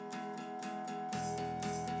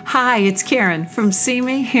Hi, it's Karen from See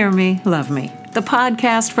Me, Hear Me, Love Me, the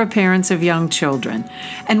podcast for parents of young children.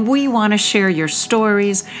 And we want to share your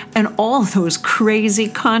stories and all those crazy,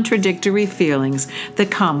 contradictory feelings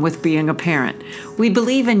that come with being a parent. We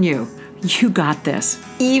believe in you. You got this,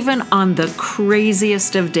 even on the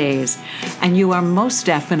craziest of days. And you are most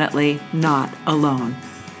definitely not alone.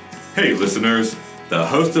 Hey, listeners. The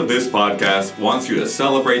host of this podcast wants you to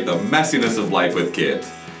celebrate the messiness of life with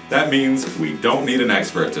kids. That means we don't need an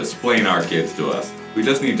expert to explain our kids to us. We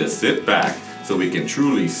just need to sit back so we can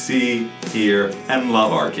truly see, hear, and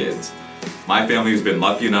love our kids. My family has been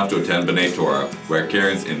lucky enough to attend B'nai Torah, where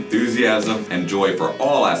Karen's enthusiasm and joy for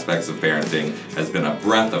all aspects of parenting has been a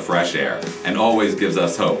breath of fresh air and always gives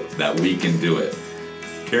us hope that we can do it.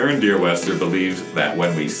 Karen Deerwester believes that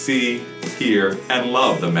when we see, hear, and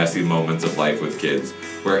love the messy moments of life with kids,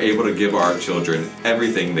 we're able to give our children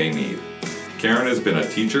everything they need. Karen has been a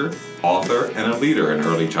teacher, author, and a leader in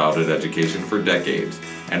early childhood education for decades,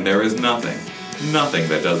 and there is nothing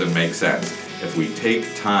that doesn't make sense if we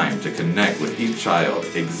take time to connect with each child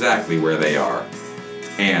exactly where they are,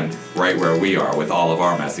 and right where we are with all of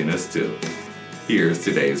our messiness too. Here's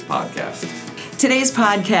today's podcast. Today's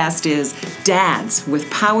podcast is Dads with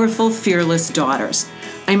Powerful, Fearless Daughters.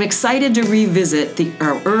 I'm excited to revisit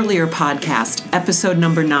our earlier podcast, episode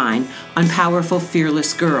number 9, on Powerful,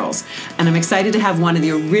 Fearless Girls. And I'm excited to have one of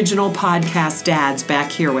the original podcast dads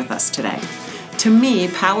back here with us today. To me,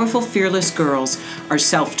 Powerful, Fearless Girls are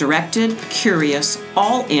self-directed, curious,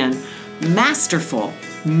 all-in, masterful,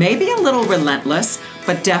 maybe a little relentless,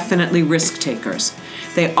 but definitely risk takers.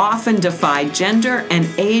 They often defy gender and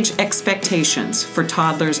age expectations for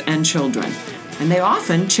toddlers and children. And they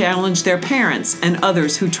often challenge their parents and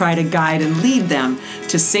others who try to guide and lead them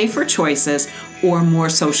to safer choices or more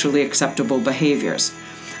socially acceptable behaviors.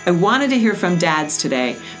 I wanted to hear from dads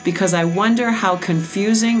today because I wonder how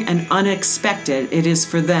confusing and unexpected it is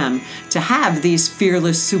for them to have these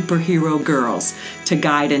fearless superhero girls to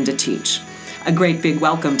guide and to teach. A great big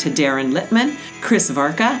welcome to Darren Littman, Chris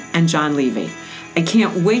Varka, and John Levy. I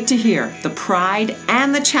can't wait to hear the pride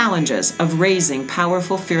and the challenges of raising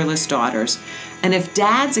powerful, fearless daughters, and if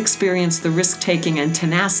dads experience the risk-taking and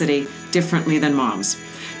tenacity differently than moms.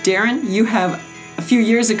 Darren, you have a few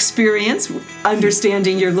years' experience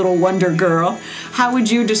understanding your little wonder girl. How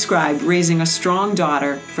would you describe raising a strong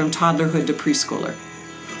daughter from toddlerhood to preschooler?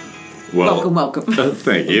 Well, welcome.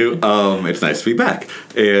 Thank you. It's nice to be back.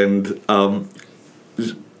 And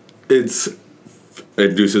it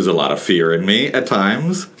induces a lot of fear in me at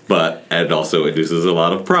times, but it also induces a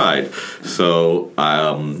lot of pride. So,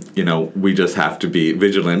 we just have to be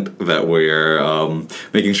vigilant that we're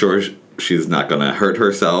making sure she's not going to hurt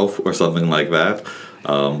herself or something like that.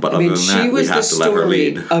 But other than that, we have to let her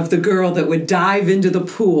lead. She was the story of the girl that would dive into the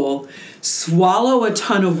pool, swallow a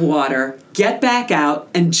ton of water, get back out,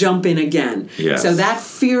 and jump in again. Yes. So that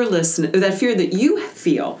fearlessness, that fear that you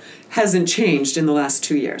feel, hasn't changed in the last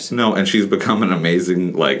 2 years. No, and she's become an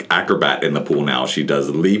amazing, acrobat in the pool now. She does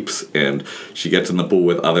leaps, and she gets in the pool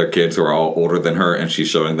with other kids who are all older than her, and she's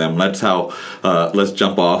showing them, let's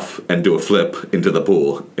jump off and do a flip into the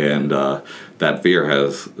pool. And that fear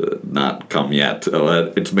has not come yet.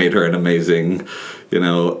 It's made her an amazing,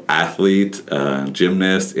 athlete,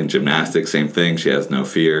 gymnast. In gymnastics, same thing. She has no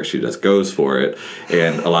fear. She just goes for it.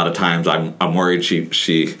 And a lot of times I'm worried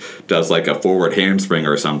she does a forward handspring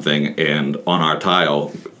or something and on our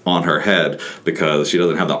tile on her head because she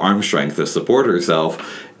doesn't have the arm strength to support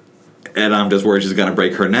herself. And I'm just worried she's going to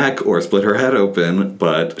break her neck or split her head open,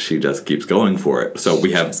 but she just keeps going for it. So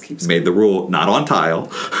we have made the rule, not on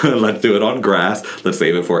tile. Let's do it on grass. Let's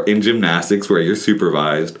save it for in gymnastics where you're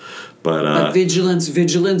supervised. But vigilance.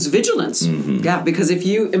 Mm-hmm. Yeah, because if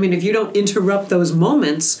you don't interrupt those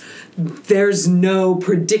moments, there's no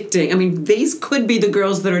predicting. These could be the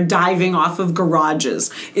girls that are diving off of garages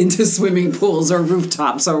into swimming pools or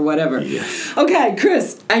rooftops or whatever. Yeah. Okay,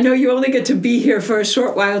 Chris, I know you only get to be here for a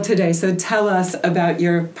short while today, so tell us about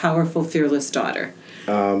your powerful, fearless daughter.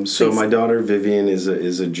 So my daughter Vivian is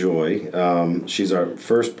a joy. She's our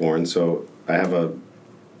firstborn, so I have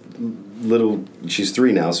she's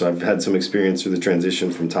 3 now, so I've had some experience through the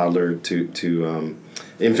transition from toddler to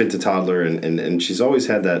infant to toddler, and she's always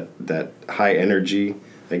had that high energy,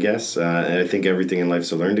 I guess, and I think everything in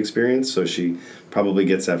life's a learned experience, so she probably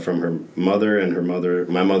gets that from her mother and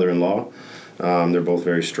my mother-in-law. They're both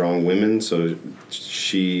very strong women, so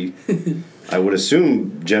she, I would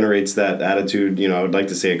assume, generates that attitude. I would like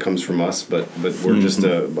to say it comes from us, but we're just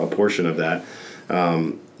a portion of that.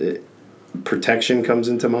 Protection comes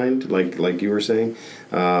into mind, like you were saying.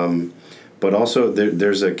 But also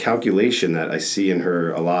there's a calculation that I see in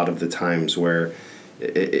her a lot of the times where,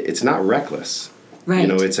 it's not reckless. Right. You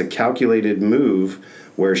know, it's a calculated move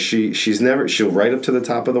where she'll right up to the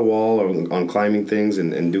top of the wall on climbing things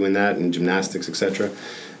and doing that and gymnastics, etc.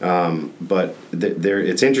 But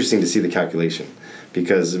it's interesting to see the calculation,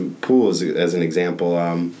 because pool is, as an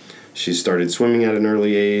example, she started swimming at an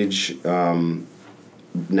early age.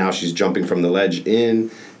 Now she's jumping from the ledge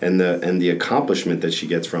in, and the accomplishment that she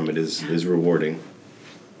gets from it is rewarding.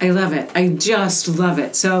 I love it. I just love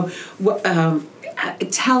it. So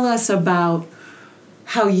tell us about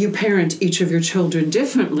how you parent each of your children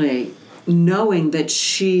differently, knowing that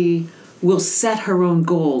she will set her own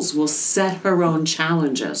goals, will set her own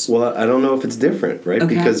challenges. Well, I don't know if it's different, right?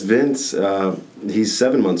 Okay. Because Vince, he's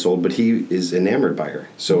 7 months old, but he is enamored by her.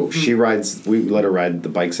 So she rides, we let her ride the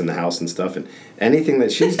bikes in the house and stuff, and anything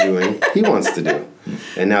that she's doing, he wants to do.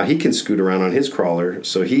 And now he can scoot around on his crawler,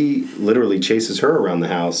 so he literally chases her around the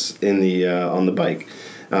house in the on the bike.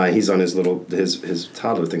 He's on his his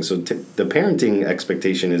toddler thing. So the parenting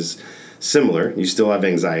expectation is similar. You still have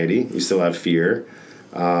anxiety, you still have fear,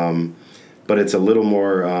 but it's a little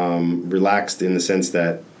more relaxed in the sense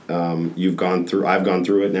that I've gone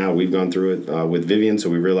through it now. We've gone through it with Vivian, so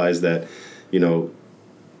we realize that, you know,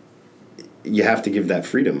 you have to give that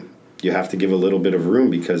freedom. You have to give a little bit of room,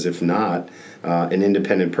 because if not, an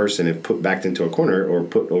independent person, if put back into a corner or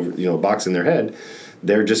put over, you know, a box in their head,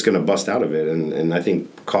 they're just going to bust out of it, and I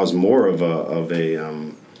think cause more of a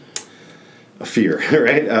fear,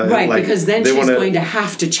 right? Right, like because then she's going to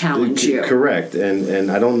have to challenge you. Correct, and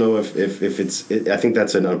I don't know if it's. I think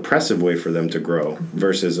that's an oppressive way for them to grow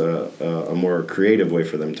versus a more creative way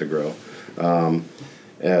for them to grow.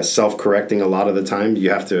 Self-correcting a lot of the time, you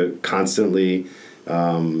have to constantly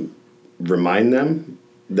remind them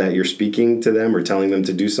that you're speaking to them or telling them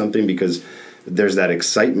to do something, because there's that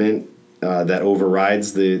excitement that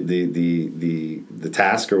overrides the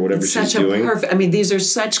task or whatever she's doing. I mean, these are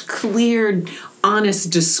such clear,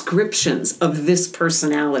 honest descriptions of this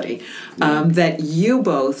personality that you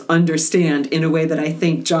both understand in a way that I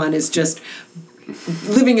think John is just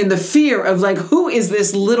living in the fear of, like, who is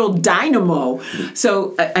this little dynamo?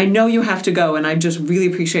 So I know you have to go, and I just really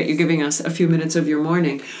appreciate you giving us a few minutes of your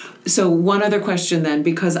morning. So one other question then,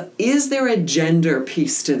 because is there a gender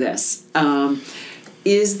piece to this?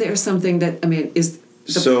 Is there something that, I mean, is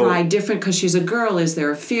the pride different because she's a girl? Is there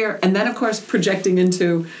a fear? And then, of course, projecting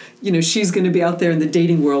into, you know, she's going to be out there in the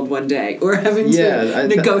dating world one day, or having to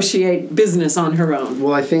negotiate business on her own.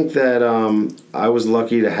 Well, I think that I was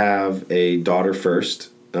lucky to have a daughter first,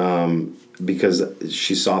 because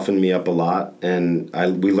she softened me up a lot, and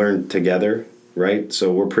we learned together, right?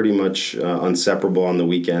 So we're pretty much inseparable on the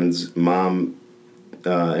weekends. Mom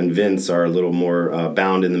and Vince are a little more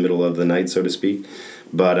bound in the middle of the night, so to speak.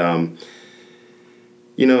 But,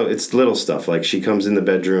 you know, it's little stuff. Like, she comes in the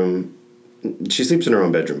bedroom. She sleeps in her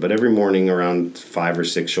own bedroom, but every morning around 5 or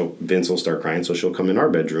 6, Vince will start crying, so she'll come in our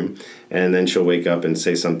bedroom, and then she'll wake up and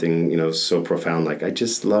say something, you know, so profound, like, "I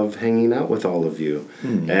just love hanging out with all of you."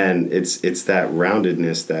 Mm-hmm. And it's that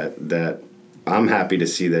roundedness that I'm happy to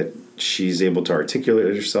see that she's able to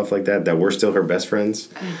articulate herself like that we're still her best friends.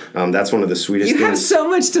 That's one of the sweetest things. You have so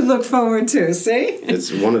much to look forward to, see?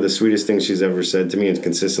 It's one of the sweetest things she's ever said to me, and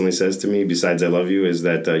consistently says to me, besides "I love you," is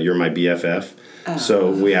that you're my BFF.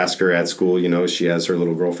 So we ask her at school, you know, she has her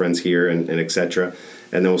little girlfriends here and et cetera.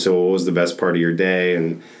 And then we'll say, well, what was the best part of your day?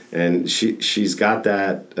 And she's got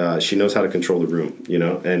that, she knows how to control the room, you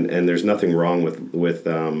know, and there's nothing wrong with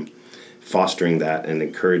fostering that and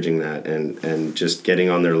encouraging that and just getting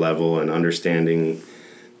on their level and understanding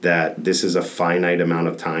that this is a finite amount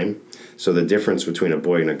of time. So the difference between a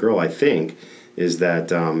boy and a girl, I think, is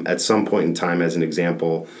that at some point in time, as an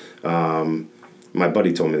example, my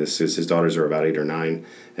buddy told me this, his daughters are about 8 or 9,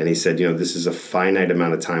 and he said, you know, this is a finite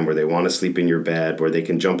amount of time where they want to sleep in your bed, where they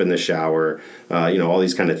can jump in the shower, you know, all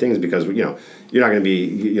these kind of things, because, you know, you're not going to be,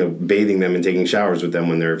 you know, bathing them and taking showers with them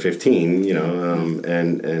when they're 15, you know,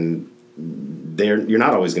 and you're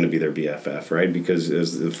not always going to be their BFF, right? Because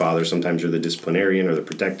as the father, sometimes you're the disciplinarian or the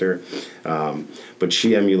protector. But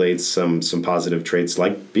she emulates some positive traits,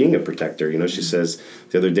 like being a protector. You know, she says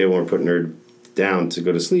the other day when we're putting her down to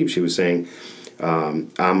go to sleep, she was saying,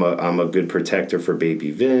 I'm a good protector for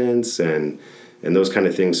baby Vince and those kind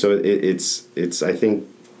of things. So it's I think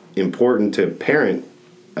important to parent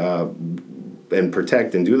and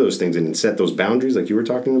protect and do those things and set those boundaries like you were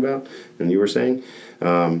talking about and you were saying.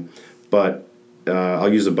 But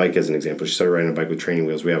I'll use a bike as an example. She started riding a bike with training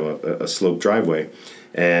wheels. We have a sloped driveway,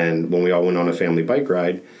 and when we all went on a family bike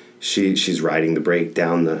ride, she's riding the brake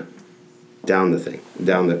down the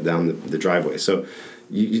driveway. So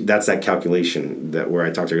that's that calculation that where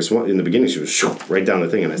I talked to her. So in the beginning, she was right down the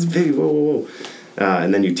thing, and I said, "Hey, whoa, whoa, whoa."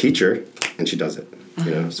 and then you teach her, and she does it.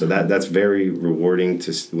 So that's very rewarding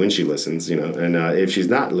to when she listens. And if she's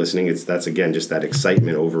not listening, that's again just that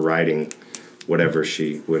excitement overriding whatever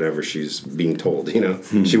she's being told.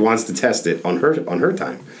 She wants to test it on her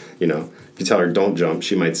time. If you tell her don't jump,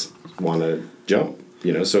 she might want to jump.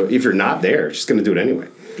 So if you're not there, she's going to do it anyway.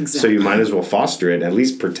 Exactly. So you might as well foster it, at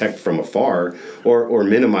least protect from afar, or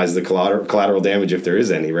minimize the collateral damage if there is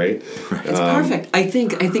any. Right? It's perfect. I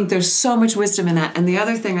think there's so much wisdom in that. And the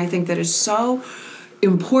other thing I think that is so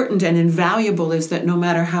important and invaluable is that no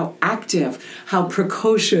matter how active, how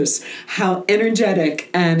precocious, how energetic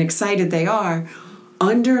and excited they are,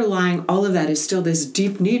 underlying all of that is still this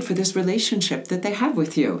deep need for this relationship that they have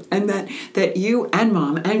with you, and that you and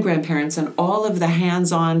mom and grandparents and all of the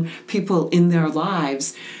hands-on people in their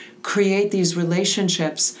lives create these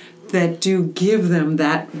relationships that do give them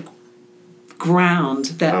that ground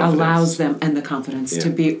that allows them and the confidence to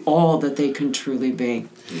be all that they can truly be.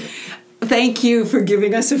 Yeah. Thank you for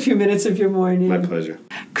giving us a few minutes of your morning. My pleasure.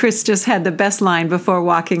 Chris just had the best line before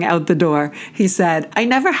walking out the door. He said, "I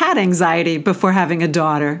never had anxiety before having a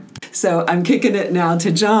daughter." So I'm kicking it now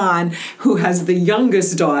to John, who has the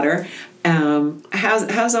youngest daughter.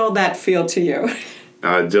 How's all that feel to you?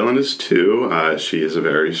 Dylan is 2. She is a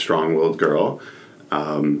very strong-willed girl.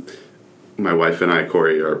 My wife and I,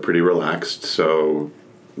 Corey, are pretty relaxed, so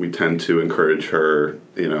we tend to encourage her,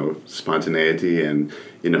 spontaneity and,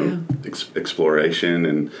 exploration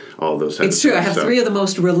and all those things. It's true. I have 3 of the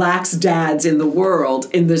most relaxed dads in the world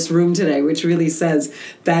in this room today, which really says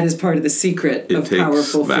that is part of the secret of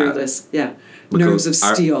powerful, fearless. Yeah. Nerves of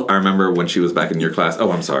steel. I remember when she was back in your class.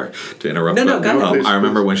 Oh, I'm sorry to interrupt. No, go ahead. I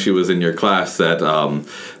remember when she was in your class that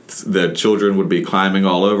the children would be climbing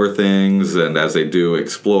all over things, and as they do,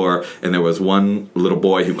 explore. And there was one little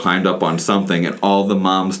boy who climbed up on something, and all the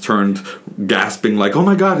moms turned gasping like, "Oh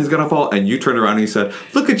my God, he's gonna fall!" And you turned around and you said,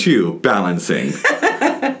 "Look at you balancing."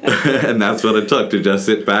 And that's what it took to just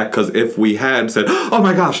sit back, because if we had said, "Oh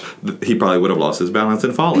my gosh," he probably would have lost his balance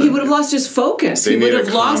and fallen. He would have lost his focus. They he would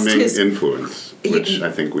have lost his influence, which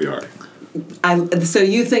I think we are. So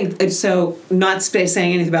you think, so not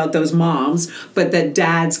saying anything about those moms, but that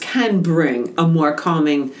dads can bring a more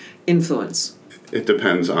calming influence? It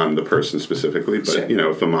depends on the person specifically, but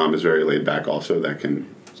sure. If a mom is very laid back also, that can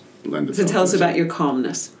lend itself. So tell us about your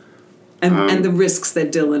calmness and the risks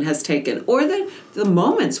that Dylan has taken, or the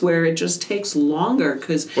moments where it just takes longer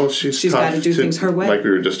because she's got to do things her way. Like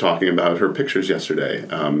we were just talking about her pictures yesterday.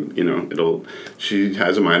 She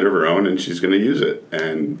has a mind of her own, and she's going to use it.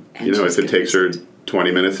 And if it takes her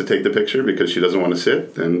 20 minutes to take the picture because she doesn't want to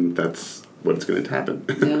sit, then that's what's going to happen.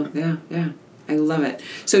 Yeah. I love it.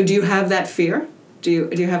 So do you have that fear? Do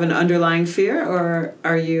you have an underlying fear, or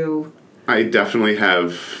are you... I definitely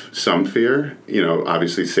have some fear,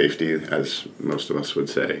 obviously safety, as most of us would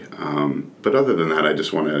say. But other than that, I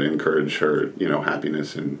just want to encourage her,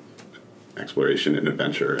 happiness and exploration and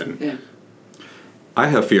adventure. And I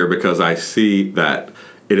have fear because I see that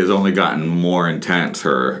it has only gotten more intense,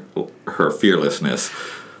 her fearlessness.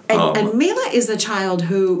 And Mila is a child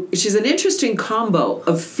she's an interesting combo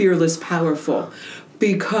of fearless, powerful,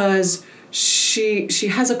 because she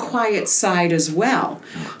has a quiet side as well.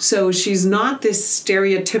 So she's not this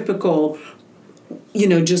stereotypical,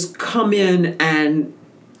 just come in and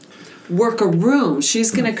work a room.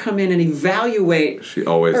 She's going to come in and evaluate. She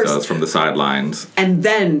always does from the sidelines. And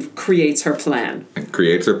then creates her plan. And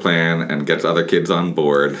creates her plan and gets other kids on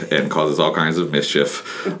board and causes all kinds of mischief.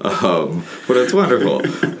 But it's wonderful.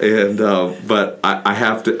 And but I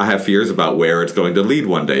have fears about where it's going to lead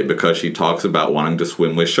one day, because she talks about wanting to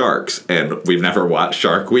swim with sharks. And we've never watched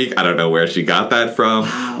Shark Week. I don't know where she got that from,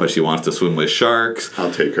 but she wants to swim with sharks.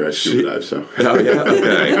 I'll take her. I scuba dive, so. Oh, yeah?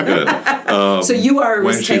 Okay, good. So you are a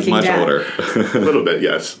risk-taking dad. Older. A little bit,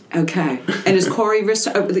 yes. Okay. And is Corey risk?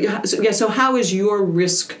 So how is your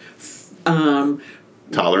risk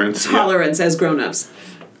tolerance as grown-ups?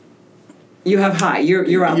 You have high.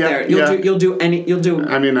 You're out there. You'll do anything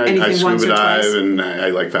I once scuba or dive, twice. and I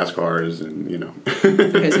like fast cars, and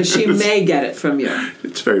Okay, so she may get it from you.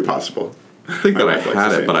 It's very possible. I think that I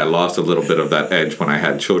had it, but I lost a little bit of that edge when I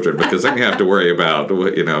had children, because then you have to worry about,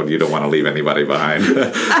 you don't want to leave anybody behind.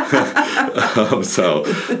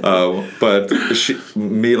 But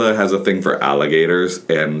Mila has a thing for alligators,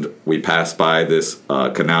 and we pass by this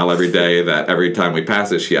canal every day that every time we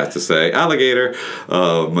pass it, she has to say, alligator,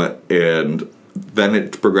 and then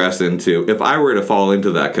it progressed into, if I were to fall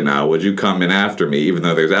into that canal, would you come in after me, even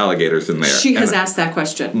though there's alligators in there? She has asked that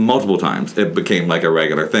question. Multiple times. It became like a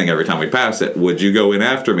regular thing every time we pass it. Would you go in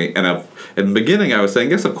after me? And in the beginning, I was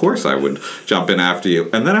saying, yes, of course I would jump in after you.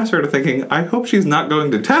 And then I started thinking, I hope she's not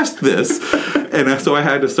going to test this. And so I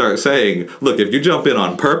had to start saying, look, if you jump in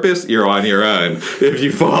on purpose, you're on your own. If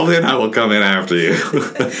you fall in, I will come in after you.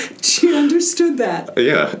 She understood that.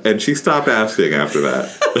 Yeah, and she stopped asking after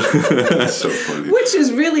that. That's so funny. Which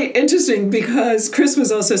is really interesting because Chris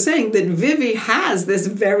was also saying that Vivi has this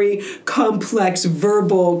very complex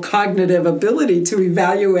verbal cognitive ability to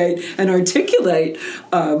evaluate and articulate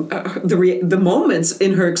the moments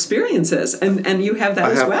in her experiences. And you have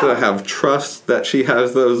that as well. I have to have trust that she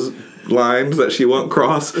has those lines that she won't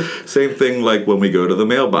cross. Same thing like when we go to the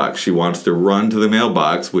mailbox. She wants to run to the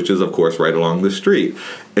mailbox, which is, of course, right along the street.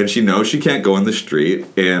 And she knows she can't go in the street,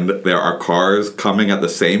 and there are cars coming at the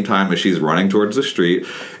same time as she's running towards the street.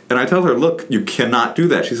 And I tell her, look, you cannot do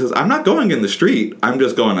that. She says, I'm not going in the street. I'm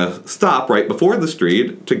just going to stop right before the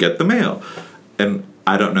street to get the mail. And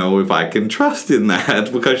I don't know if I can trust in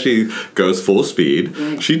that because she goes full speed.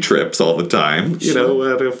 Right. She trips all the time, you know,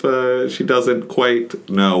 and if she doesn't quite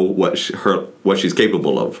know what she's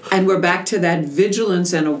capable of. And we're back to that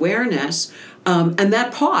vigilance and awareness. And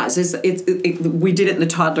that pause we did it in the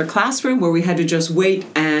toddler classroom where we had to just wait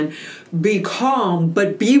and be calm,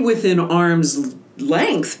 but be within arm's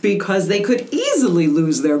length because they could easily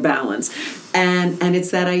lose their balance. And it's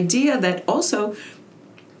that idea that also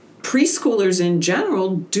preschoolers in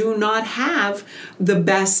general do not have the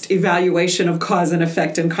best evaluation of cause and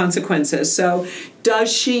effect and consequences. So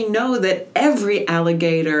does she know that every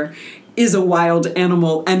alligator is a wild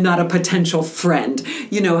animal and not a potential friend?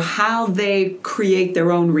 You know, how they create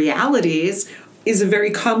their own realities is a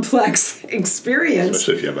very complex experience.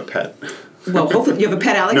 Especially if you have a pet. Well, hopefully you have a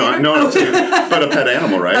pet alligator. No, but a pet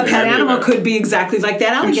animal, right? A pet animal could be exactly like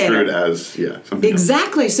that alligator. Construed as, something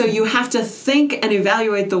exactly. So you have to think and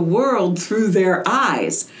evaluate the world through their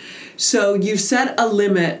eyes. So you set a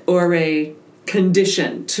limit or a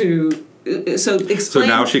condition to. So explain. So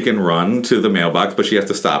now she can run to the mailbox, but she has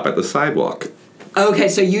to stop at the sidewalk. Okay,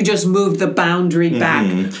 so you just moved the boundary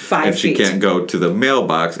back 5 feet. And she can't go to the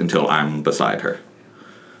mailbox until I'm beside her.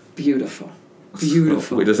 Beautiful.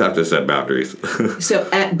 Beautiful. We just have to set boundaries. So,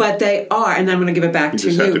 but they are, and I'm going to give it back to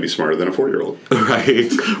you. You just have to be smarter than a 4-year-old.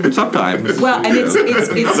 Right. Sometimes. Well, and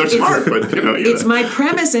they're smart, but it's my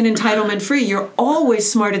premise in Entitlement Free. You're always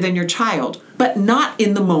smarter than your child, but not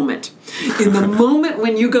in the moment. In the moment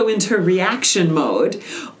when you go into reaction mode,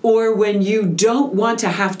 or when you don't want to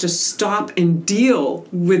have to stop and deal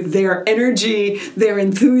with their energy, their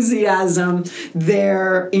enthusiasm,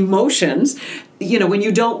 their emotions. You know, when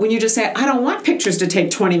you just say, I don't want pictures to take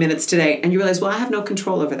 20 minutes today, and you realize, well, I have no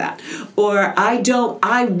control over that. Or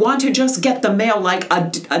I want to just get the mail like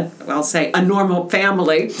I'll say a normal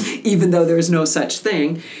family, even though there's no such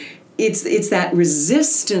thing. It's that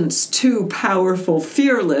resistance to powerful,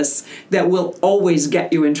 fearless that will always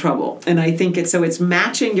get you in trouble. And I think it's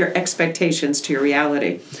matching your expectations to your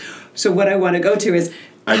reality. So what I want to go to is,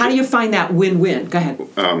 how do you find that win-win? Go ahead.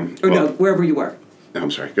 No, wherever you were. I'm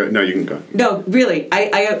sorry. No, you can go. No, really.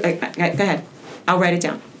 I go ahead. I'll write it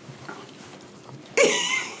down.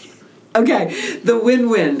 Okay, the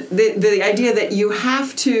win-win. The idea that you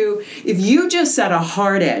have to, if you just set a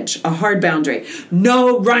hard edge, a hard boundary,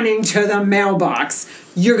 no running to the mailbox,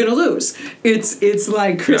 you're going to lose. It's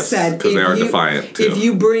like Chris said. Because they are defiant, too. If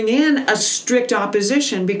you bring in a strict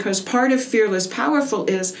opposition, because part of Fearless Powerful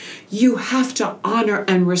is you have to honor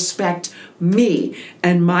and respect me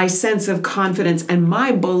and my sense of confidence and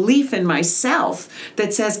my belief in myself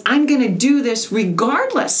that says I'm going to do this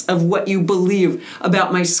regardless of what you believe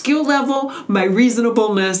about my skill level, my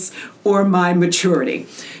reasonableness, or my maturity.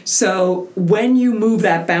 So when you move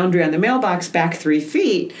that boundary on the mailbox back 3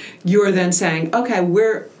 feet, you're then saying, okay,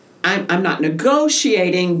 I'm not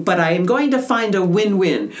negotiating, but I am going to find a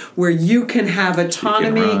win-win where you can have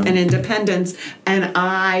autonomy and independence, and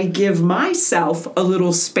I give myself a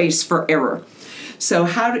little space for error. So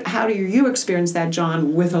how do you experience that,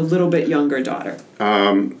 John, with a little bit younger daughter?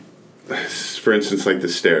 For instance, like the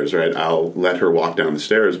stairs, right? I'll let her walk down the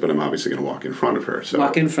stairs, but I'm obviously going to walk in front of her. So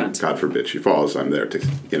walk in front. God forbid she falls, I'm there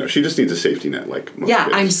to, she just needs a safety net like most kids.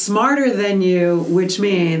 I'm smarter than you, which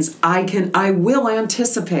means I will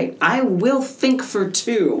anticipate. I will think for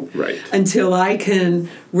two. Right. Until I can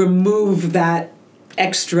remove that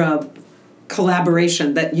extra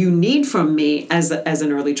collaboration that you need from me as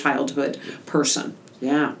an early childhood person.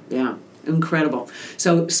 Yeah. Incredible.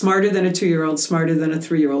 So smarter than a 2-year-old, smarter than a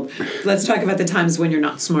 3-year-old. Let's talk about the times when you're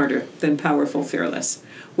not smarter than Powerful, Fearless.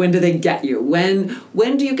 When do they get you?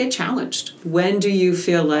 When do you get challenged? When do you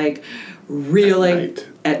feel like really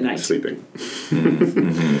at night? Sleeping.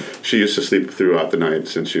 She used to sleep throughout the night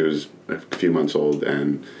since she was a few months old,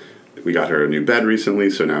 and we got her a new bed recently,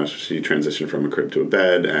 so now she transitioned from a crib to a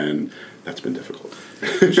bed, and that's been difficult.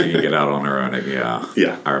 She can get out on her own.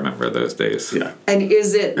 Yeah. I remember those days. Yeah. And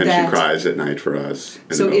is it And that... she cries at night for us.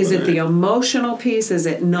 So is it the emotional piece? Is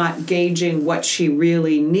it not gauging what she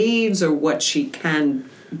really needs or what she can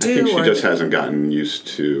do? I think she just hasn't gotten used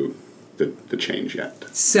to the change yet.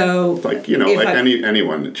 So... Like, like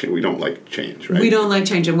anyone, we don't like change, right? We don't like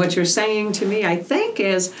change. And what you're saying to me, I think,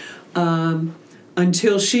 is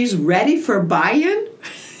until she's ready for buy-in,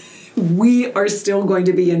 we are still going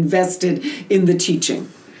to be invested in the teaching.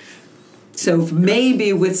 So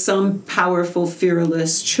maybe with some powerful,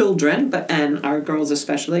 fearless children, and our girls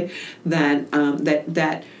especially, that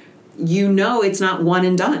it's not one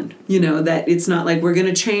and done. That it's not like we're going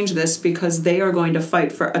to change this, because they are going to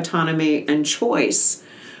fight for autonomy and choice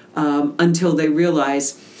until they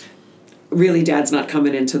realize, really, Dad's not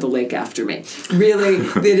coming into the lake after me. Really,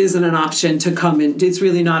 it isn't an option to come in. It's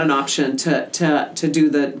really not an option to do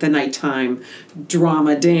the nighttime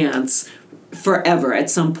drama dance forever. At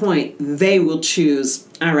some point, they will choose,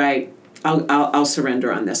 all right, I'll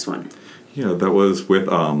surrender on this one. Yeah, that was with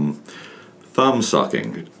thumb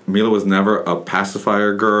sucking. Mila was never a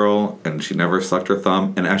pacifier girl, and she never sucked her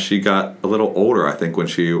thumb. And as she got a little older, I think when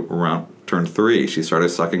she turned 3, she started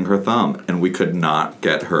sucking her thumb, and we could not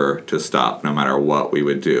get her to stop no matter what we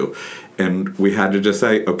would do. And we had to just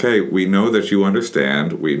say, okay, we know that you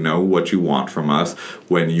understand. We know what you want from us.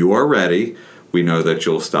 When you are ready, we know that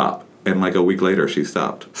you'll stop. And like a week later, she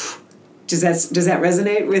stopped. Does that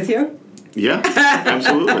resonate with you? Yeah,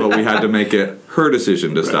 absolutely. But we had to make it her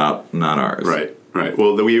decision to stop, not ours. Right.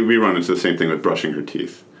 Well, we run into the same thing with brushing her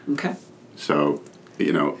teeth. Okay. So,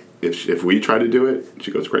 if we try to do it,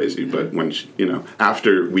 she goes crazy. But when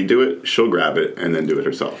after we do it, she'll grab it and then do it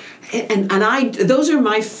herself. And those are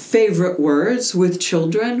my favorite words with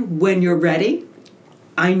children. When you're ready,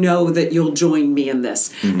 I know that you'll join me in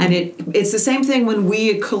this. Mm-hmm. And it's the same thing when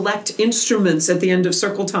we collect instruments at the end of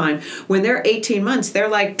circle time. When they're 18 months, they're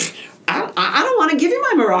like, I don't want to give you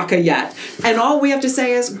my maraca yet. And all we have to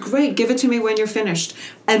say is, great, give it to me when you're finished.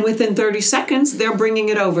 And within 30 seconds, they're bringing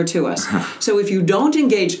it over to us. So if you don't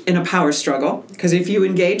engage in a power struggle, because if you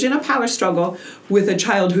engage in a power struggle with a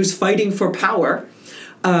child who's fighting for power,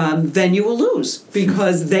 then you will lose,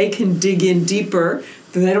 because they can dig in deeper.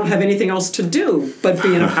 They don't have anything else to do but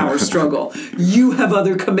be in a power struggle. You have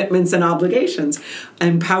other commitments and obligations.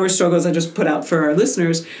 And power struggles, I just put out for our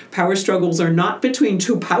listeners, power struggles are not between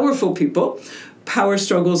two powerful people. Power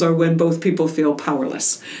struggles are when both people feel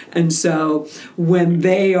powerless. And so when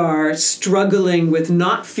they are struggling with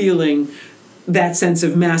not feeling that sense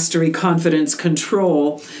of mastery, confidence,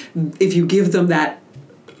 control, if you give them that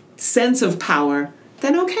sense of power,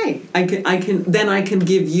 then okay, I can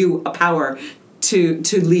give you a power to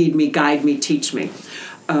lead me, guide me, teach me.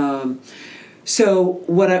 So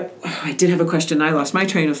I did have a question. I lost my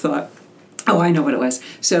train of thought. Oh, I know what it was.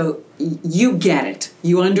 So you get it.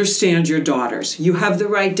 You understand your daughters. You have the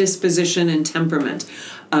right disposition and temperament.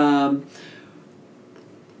 My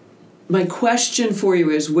question for you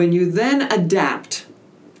is, when you then adapt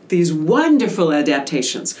these wonderful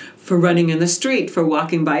adaptations for running in the street, for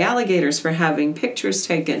walking by alligators, for having pictures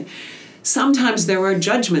taken, sometimes there are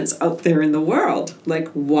judgments out there in the world, like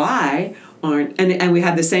why aren't, and we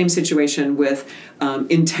had the same situation with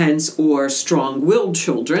intense or strong-willed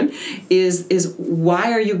children, is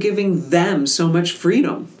why are you giving them so much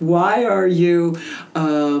freedom? Why are you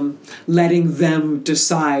letting them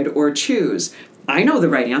decide or choose? I know the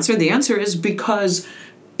right answer. The answer is because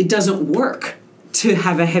it doesn't work to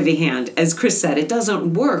have a heavy hand. As Chris said, it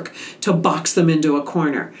doesn't work to box them into a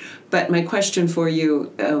corner. But my question for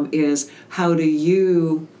you is, how do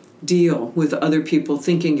you deal with other people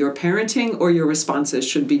thinking your parenting or your responses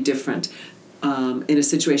should be different in a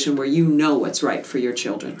situation where you know what's right for your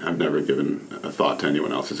children? I've never given a thought to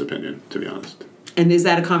anyone else's opinion, to be honest. And is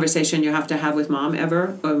that a conversation you have to have with mom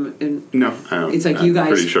ever? No, I don't. It's like I'm you guys.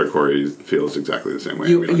 pretty sure Corey feels exactly the same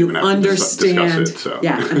way. We don't You even have understand. to discuss it. So.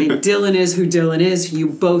 Yeah, I mean, Dylan is who Dylan is. You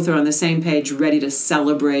both are on the same page, ready to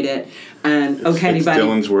celebrate it. And It's anybody.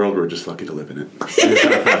 Dylan's world. We're just lucky to live in it.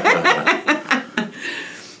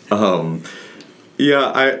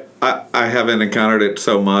 Yeah, I haven't encountered it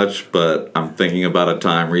so much, but I'm thinking about a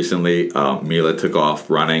time recently. Mila took off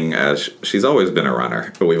running, as she's always been a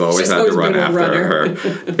runner, but we've always had to run after her.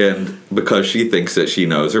 And because she thinks that she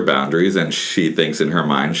knows her boundaries, and she thinks in her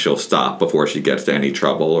mind she'll stop before she gets to any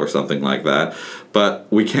trouble or something like that. But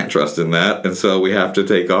we can't trust in that, and so we have to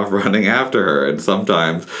take off running after her. And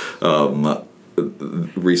sometimes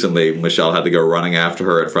recently Michelle had to go running after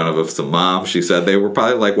her in front of some moms. She said they were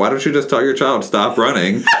probably like, why don't you just tell your child stop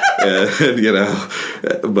running? And, you know,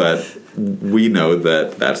 but we know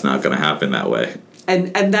that that's not going to happen that way.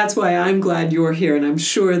 And that's why I'm glad you're here, and I'm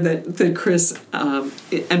sure that Chris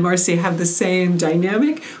and Marcy have the same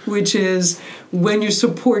dynamic, which is when you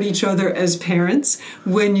support each other as parents,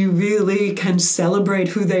 when you really can celebrate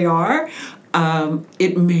who they are,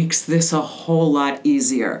 it makes this a whole lot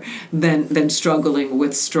easier than struggling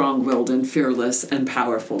with strong-willed and fearless and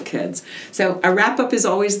powerful kids. So our wrap-up is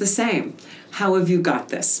always the same. How have you got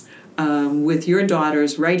this? With your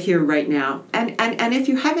daughters right here, right now. And if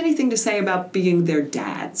you have anything to say about being their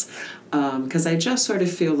dads, because I just sort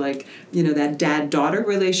of feel like, you know, that dad-daughter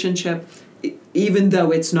relationship, even though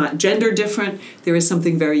it's not gender different, there is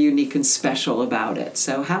something very unique and special about it.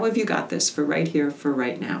 So how have you got this for right here, for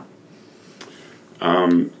right now?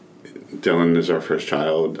 Dylan is our first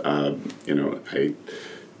child. You know,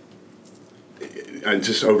 I'm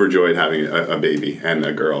just overjoyed having a baby and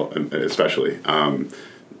a girl, especially.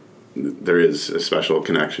 There is a special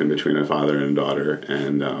connection between a father and a daughter,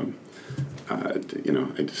 and you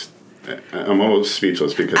know, I'm almost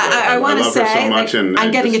speechless because I want to love say, her so much, like, and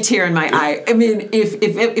I'm getting a tear in my eye. I mean,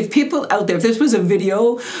 if people out there, if this was a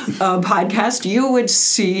video podcast, you would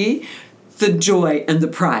see the joy and the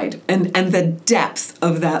pride and the depth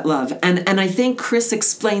of that love, and I think Chris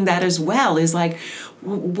explained that as well. Is like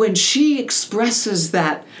when she expresses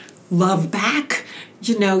that love back,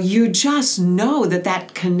 you know, you just know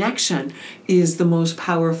that connection is the most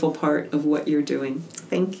powerful part of what you're doing.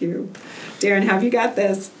 Thank you. Darren, have you got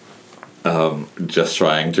this? Just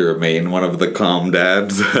trying to remain one of the calm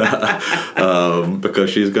dads because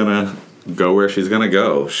she's going to go where she's going to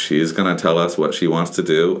go. She's going to tell us what she wants to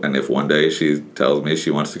do, and if one day she tells me she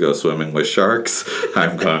wants to go swimming with sharks,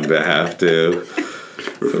 I'm going to have to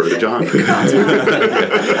refer to John.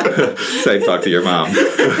 Say, talk to your mom.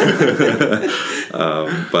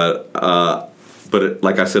 But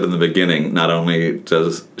like I said in the beginning, not only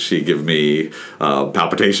does she give me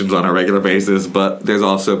palpitations on a regular basis, but there's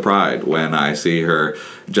also pride when I see her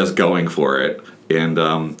just going for it. And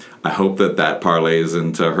I hope that parlays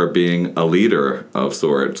into her being a leader of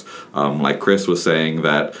sorts. Like Chris was saying,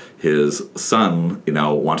 that his son, you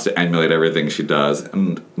know, wants to emulate everything she does.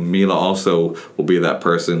 And Mila also will be that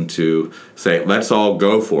person to say, let's all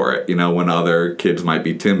go for it, you know, when other kids might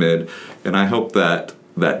be timid. And I hope that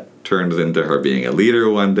turns into her being a leader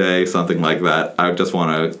one day, something like that. I just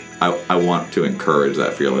want to, I want to encourage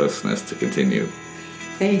that fearlessness to continue.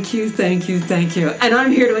 Thank you, thank you, thank you. And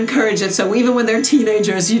I'm here to encourage it, so even when they're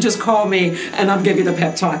teenagers, you just call me and I'll give you the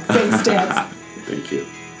pep talk. Thanks, dads. Thank you.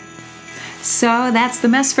 So that's the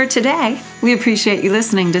mess for today. We appreciate you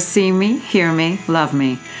listening to See Me, Hear Me, Love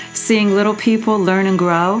Me. Seeing little people learn and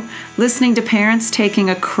grow, listening to parents taking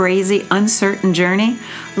a crazy, uncertain journey,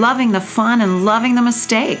 loving the fun and loving the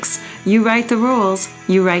mistakes. You write the rules,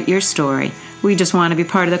 you write your story. We just want to be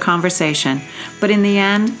part of the conversation. But in the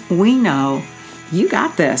end, we know you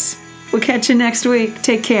got this. We'll catch you next week.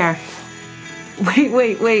 Take care.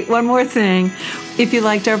 Wait, one more thing. If you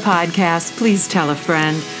liked our podcast, please tell a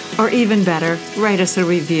friend, or even better, write us a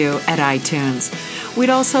review at iTunes. We'd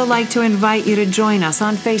also like to invite you to join us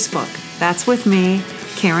on Facebook. That's with me,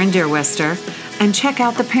 Karen Deerwester, and check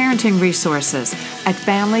out the parenting resources at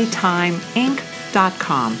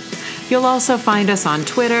FamilyTimeInc.com. You'll also find us on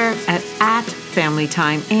Twitter at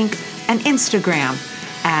FamilyTimeInc and Instagram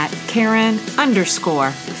at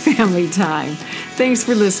Karen_FamilyTime. Thanks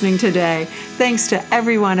for listening today. Thanks to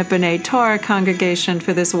everyone at B'nai Torah Congregation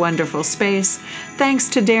for this wonderful space. Thanks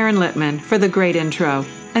to Darren Littman for the great intro.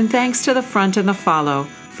 And thanks to The Front and the Follow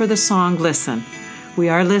for the song Listen. We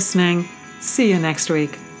are listening. See you next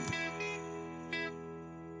week.